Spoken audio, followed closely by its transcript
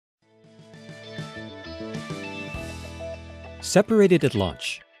Separated at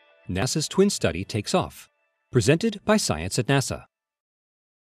launch. NASA's twin study takes off. Presented by Science at NASA.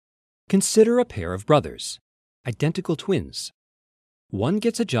 Consider a pair of brothers, identical twins. One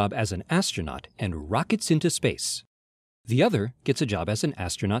gets a job as an astronaut and rockets into space. The other gets a job as an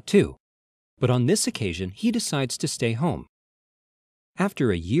astronaut too, but on this occasion he decides to stay home.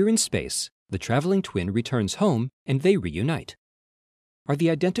 After a year in space, the traveling twin returns home and they reunite. Are the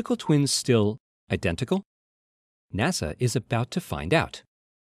identical twins still identical? NASA is about to find out.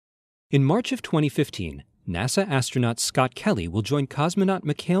 In March of 2015, NASA astronaut Scott Kelly will join cosmonaut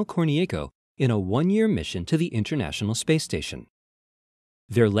Mikhail Kornienko in a one-year mission to the International Space Station.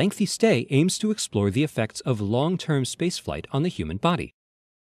 Their lengthy stay aims to explore the effects of long-term spaceflight on the human body.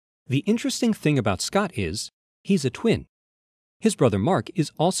 The interesting thing about Scott is, he's a twin. His brother Mark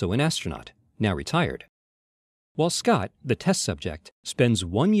is also an astronaut, now retired. While Scott, the test subject, spends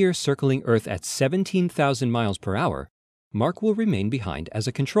 1 year circling Earth at 17,000 miles per hour, Mark will remain behind as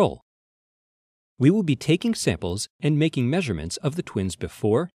a control. We will be taking samples and making measurements of the twins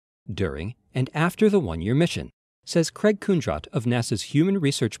before, during, and after the one-year mission, says Craig Kundrat of NASA's Human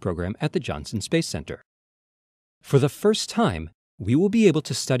Research Program at the Johnson Space Center. For the first time, we will be able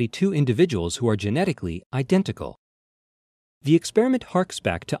to study two individuals who are genetically identical. The experiment harks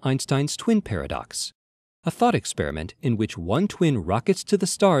back to Einstein's twin paradox, a thought experiment in which one twin rockets to the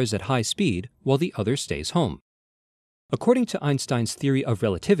stars at high speed while the other stays home. According to Einstein's theory of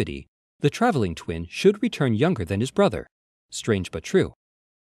relativity, the traveling twin should return younger than his brother. Strange but true.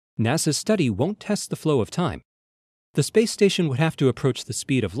 NASA's study won't test the flow of time. The space station would have to approach the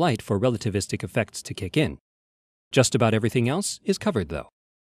speed of light for relativistic effects to kick in. Just about everything else is covered, though.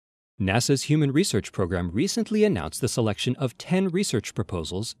 NASA's Human Research Program recently announced the selection of 10 research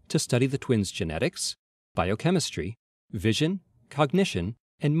proposals to study the twins' genetics, biochemistry, vision, cognition,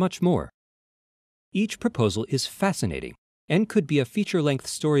 and much more. Each proposal is fascinating and could be a feature-length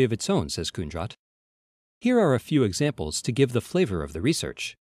story of its own, says Kundrat. Here are a few examples to give the flavor of the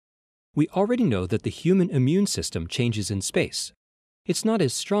research. We already know that the human immune system changes in space. It's not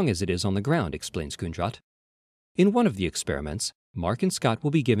as strong as it is on the ground, explains Kundrat. In one of the experiments, Mark and Scott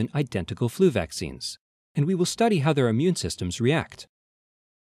will be given identical flu vaccines, and we will study how their immune systems react.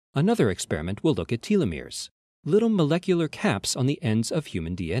 Another experiment will look at telomeres, little molecular caps on the ends of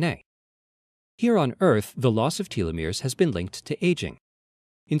human DNA. Here on Earth, the loss of telomeres has been linked to aging.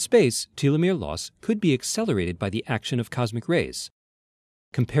 In space, telomere loss could be accelerated by the action of cosmic rays.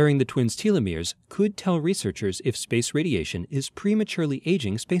 Comparing the twins' telomeres could tell researchers if space radiation is prematurely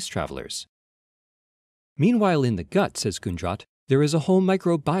aging space travelers. Meanwhile, in the gut, says Kundrat, there is a whole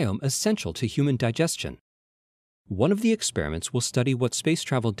microbiome essential to human digestion. One of the experiments will study what space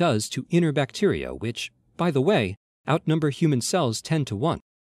travel does to inner bacteria, which, by the way, outnumber human cells 10 to 1.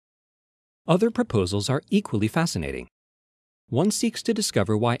 Other proposals are equally fascinating. One seeks to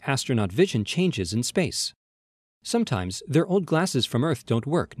discover why astronaut vision changes in space. Sometimes their old glasses from Earth don't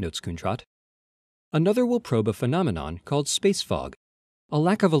work, notes Kundrat. Another will probe a phenomenon called space fog, a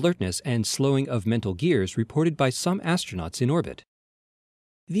lack of alertness and slowing of mental gears reported by some astronauts in orbit.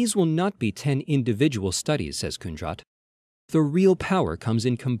 These will not be 10 individual studies, says Kundrat. The real power comes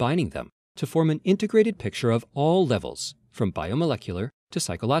in combining them to form an integrated picture of all levels, from biomolecular to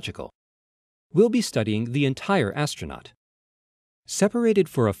psychological. We'll be studying the entire astronaut. Separated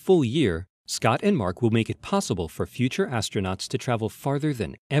for a full year, Scott and Mark will make it possible for future astronauts to travel farther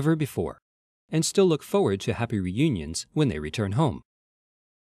than ever before, and still look forward to happy reunions when they return home.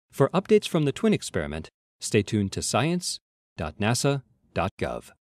 For updates from the twin experiment, stay tuned to science.nasa.gov.